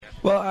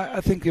Well, I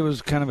think it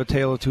was kind of a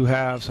tale of two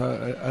halves.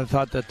 I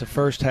thought that the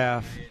first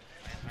half,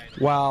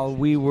 while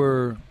we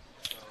were,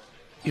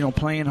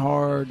 playing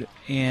hard,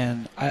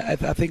 and I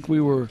think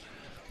we were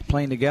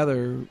playing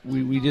together,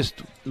 we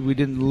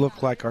didn't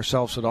look like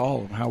ourselves at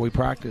all in how we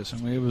practiced. I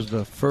mean, it was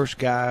the first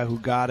guy who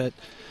got it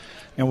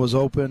and was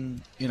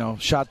open,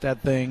 shot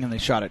that thing, and they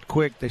shot it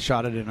quick. They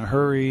shot it in a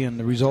hurry, and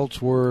the results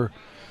were,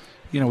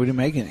 we didn't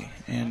make any.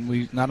 And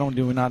we not only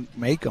did we not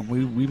make them,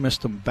 we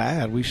missed them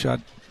bad. We shot,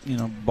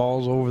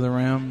 balls over the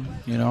rim,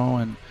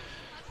 and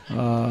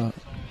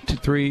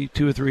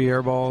two or three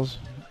air balls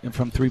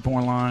from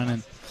three-point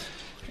line,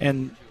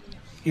 and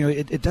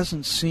it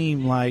doesn't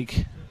seem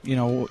like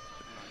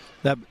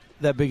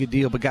that big a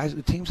deal. But guys,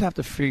 the teams have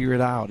to figure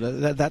it out.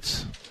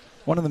 That's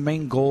one of the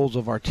main goals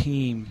of our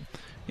team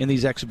in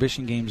these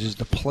exhibition games is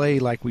to play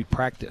like we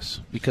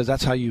practice, because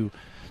that's how you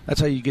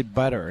get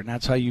better, and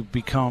that's how you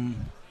become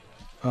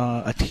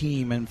a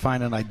team and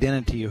find an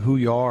identity of who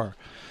you are.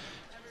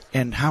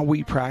 And how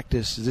we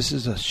practice, this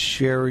is a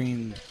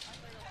sharing,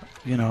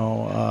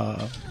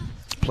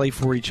 play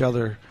for each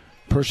other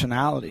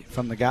personality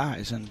from the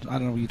guys. And I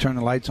don't know, you turn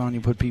the lights on,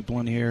 you put people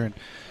in here, and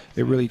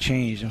it really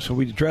changed. And so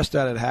we addressed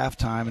that at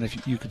halftime, and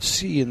if you could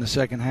see in the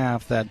second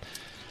half that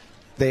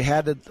they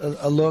had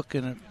a look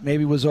and it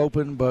maybe was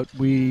open, but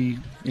we,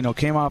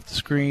 came off the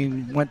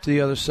screen, went to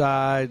the other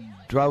side,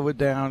 drove it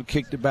down,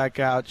 kicked it back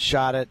out,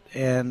 shot it,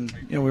 and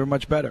we were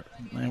much better.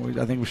 And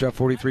I think we shot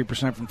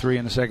 43% from three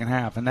in the second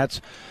half, and that's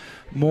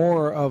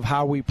more of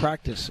how we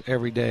practice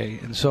every day.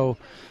 And so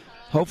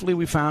hopefully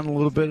we found a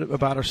little bit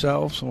about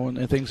ourselves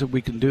and things that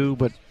we can do.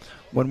 But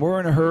when we're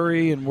in a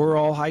hurry and we're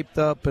all hyped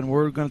up and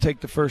we're going to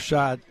take the first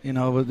shot,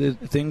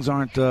 things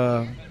aren't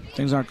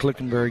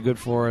clicking very good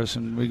for us,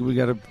 and we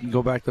got to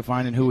go back to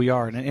finding who we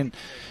are. And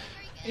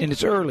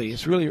it's early.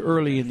 It's really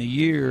early in the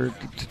year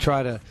to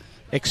try to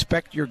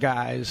expect your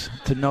guys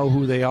to know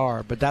who they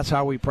are, but that's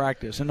how we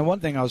practice. And the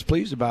one thing I was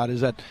pleased about is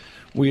that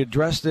we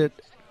addressed it,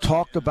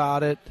 talked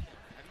about it,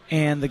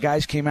 and the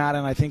guys came out,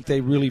 and I think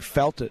they really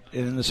felt it.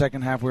 And in the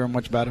second half, we were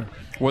much better.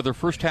 Whether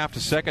first half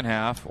to second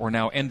half or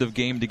now end of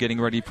game to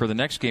getting ready for the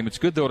next game, it's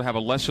good, though, to have a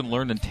lesson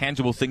learned and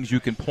tangible things you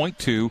can point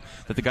to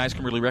that the guys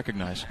can really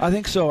recognize. I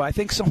think so. I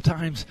think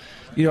sometimes,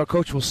 a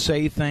coach will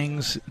say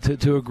things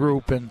to a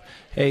group and,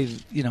 hey,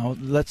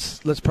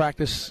 let's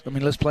practice. I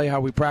mean, let's play how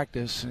we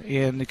practice.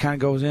 And it kind of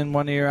goes in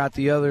one ear, out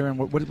the other.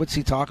 And what's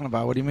he talking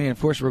about? What do you mean? Of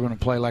course we're going to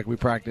play like we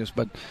practice.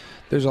 But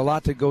there's a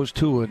lot that goes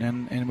to it.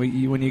 And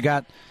when you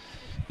got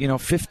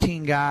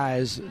 15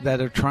 guys that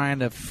are trying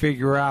to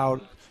figure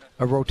out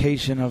a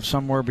rotation of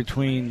somewhere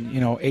between,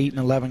 8 and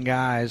 11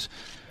 guys.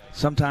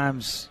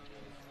 Sometimes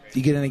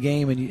you get in a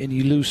game and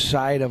you lose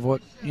sight of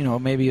what,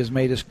 maybe has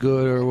made us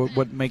good or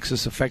what makes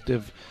us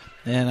effective.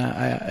 And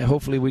I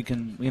hopefully we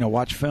can,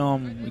 watch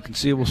film. We can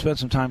see. We'll spend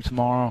some time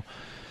tomorrow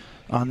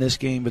on this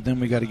game, but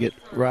then we got to get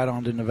right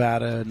on to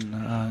Nevada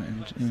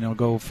and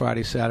go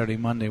Friday, Saturday,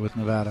 Monday with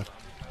Nevada.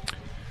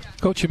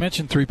 Coach, you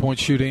mentioned three-point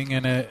shooting,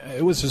 and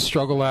it was a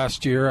struggle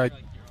last year.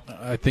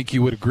 I think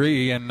you would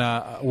agree. And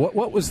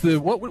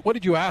what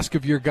did you ask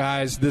of your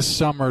guys this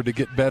summer to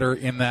get better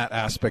in that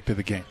aspect of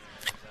the game?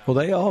 Well,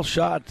 they all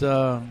shot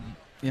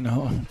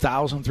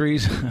 1,000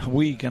 threes a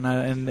week, and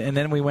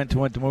then we went to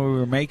when we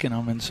were making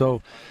them, and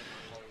so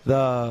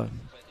I've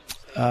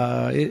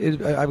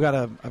got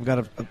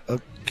a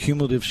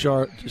cumulative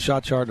shot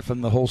chart from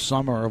the whole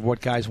summer of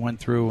what guys went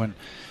through and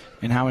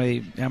how many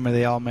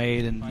they all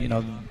made, and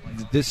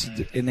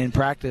in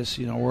practice,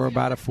 we're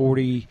about a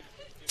 44%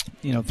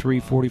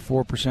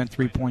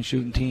 3-point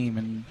shooting team,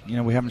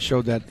 and we haven't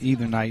showed that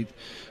either night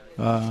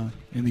in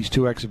these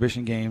two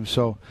exhibition games.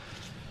 So,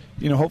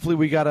 hopefully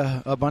we got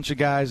a bunch of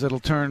guys that'll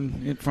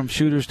turn from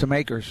shooters to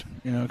makers,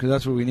 because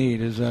that's what we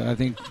need. Is I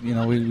think we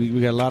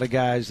got a lot of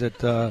guys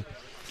that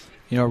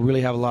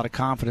really have a lot of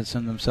confidence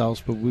in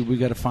themselves, but we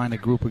got to find a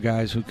group of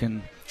guys who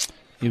can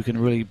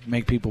really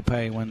make people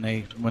pay when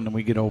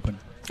we get open.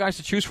 Guys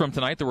to choose from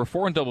tonight. There were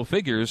 4 in double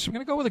figures. I'm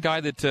going to go with a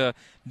guy that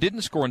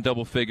didn't score in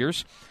double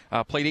figures,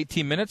 played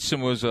 18 minutes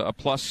and was a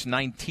plus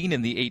 19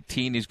 in the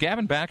 18. He's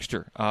Gavin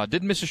Baxter.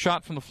 Didn't miss a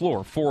shot from the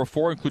floor. 4 of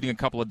 4, including a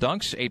couple of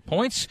dunks, 8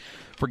 points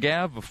for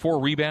Gav, 4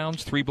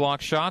 rebounds, 3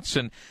 block shots,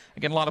 and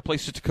again, a lot of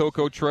places to go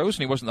Coach Rose,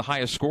 and he wasn't the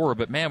highest scorer,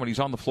 but man, when he's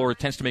on the floor, it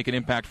tends to make an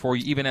impact for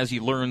you, even as he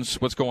learns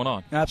what's going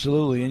on.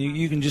 Absolutely, and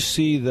you can just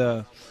see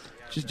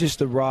just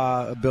the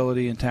raw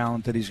ability and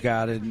talent that he's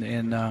got,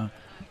 and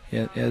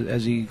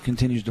as he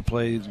continues to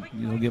play,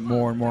 get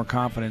more and more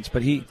confidence.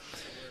 But he's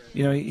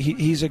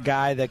a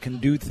guy that can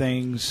do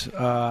things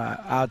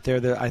out there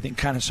that I think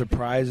kind of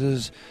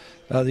surprises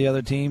the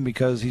other team,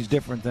 because he's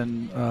different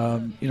than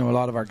a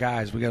lot of our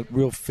guys. We got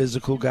real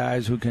physical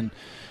guys who can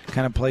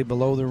kind of play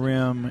below the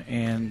rim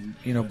and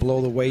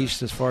below the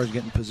waist as far as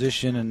getting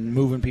position and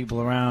moving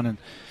people around.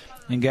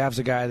 And Gav's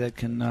a guy that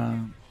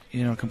can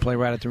play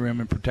right at the rim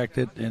and protect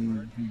it,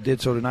 and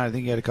did so tonight. I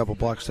think he had a couple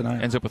blocks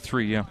tonight. Ends up with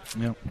 3, yeah.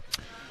 Yeah.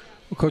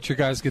 Well, Coach, your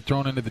guys get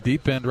thrown into the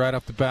deep end right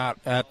off the bat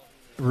at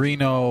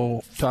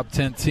Reno, top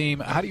 10 team.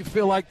 How do you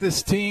feel like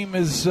this team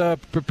is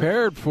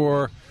prepared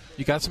for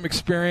You got some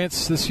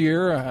experience this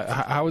year.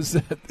 How is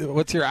that?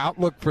 What's your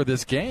outlook for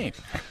this game?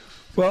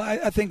 Well,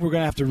 I think we're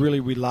going to have to really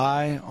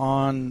rely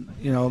on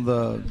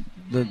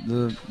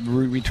the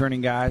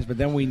returning guys, but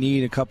then we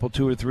need a couple,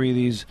 2 or 3 of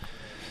these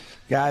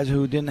guys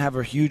who didn't have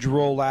a huge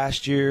role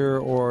last year,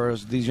 or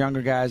these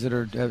younger guys that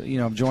are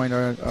have joined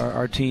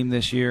our team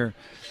this year.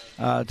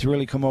 To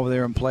really come over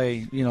there and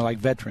play, like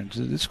veterans.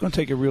 It's going to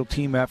take a real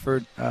team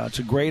effort. It's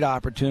a great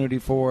opportunity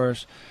for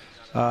us.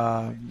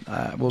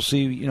 We'll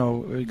see,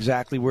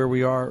 exactly where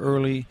we are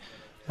early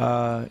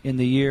in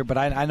the year. But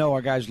I know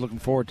our guys are looking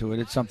forward to it.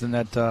 It's something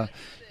that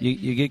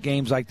you get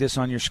games like this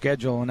on your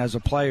schedule, and as a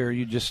player,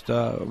 you just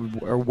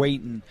are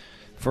waiting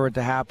for it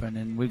to happen.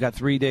 And we've got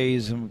 3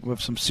 days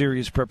with some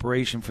serious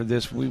preparation for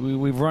this.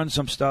 We've run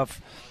some stuff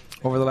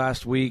over the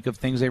last week of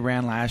things they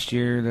ran last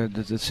year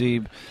to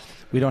see.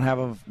 We don't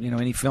have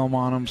any film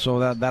on them,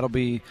 so that'll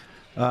be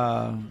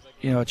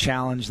a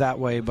challenge that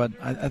way. But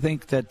I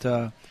think that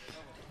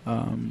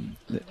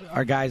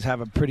our guys have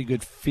a pretty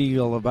good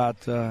feel about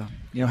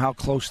how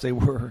close they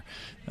were,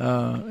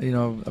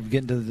 of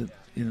getting to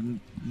the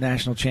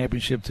national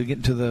championship, to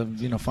getting to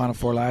the Final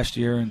Four last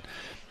year,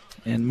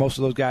 and most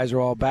of those guys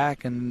are all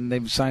back, and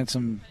they've signed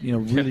some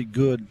really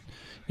good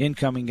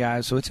incoming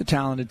guys. So it's a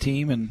talented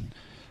team, and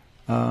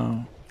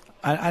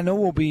I know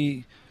we'll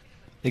be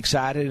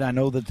excited. I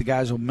know that the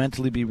guys will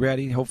mentally be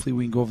ready. Hopefully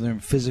we can go over there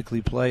and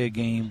physically play a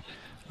game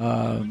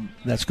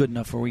that's good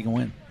enough where we can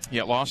win.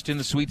 Yeah, lost in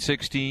the Sweet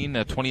 16,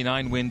 a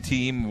 29-win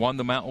team, won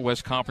the Mountain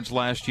West Conference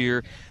last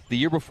year. The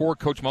year before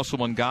Coach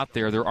Musselman got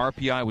there, their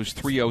RPI was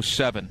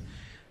 307.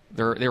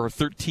 They were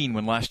 13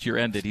 when last year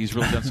ended. He's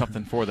really done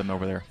something for them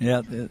over there.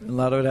 Yeah, a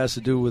lot of it has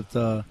to do with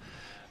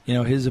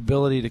his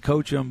ability to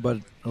coach them, but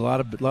a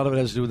lot of it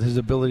has to do with his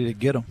ability to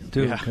get them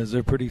too, because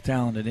they're pretty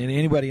talented. And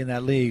anybody in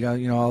that league,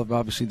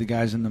 obviously the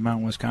guys in the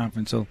Mountain West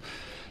Conference,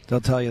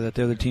 they'll tell you that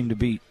they're the team to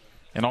beat.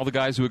 And all the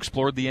guys who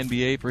explored the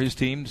NBA for his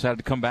team decided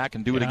to come back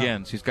and do it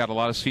again. So he's got a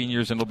lot of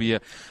seniors, and it'll be a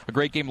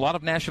great game. A lot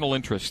of national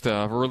interest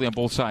really on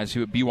both sides.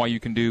 See what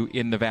BYU can do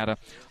in Nevada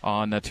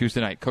on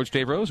Tuesday night. Coach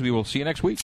Dave Rose, we will see you next week.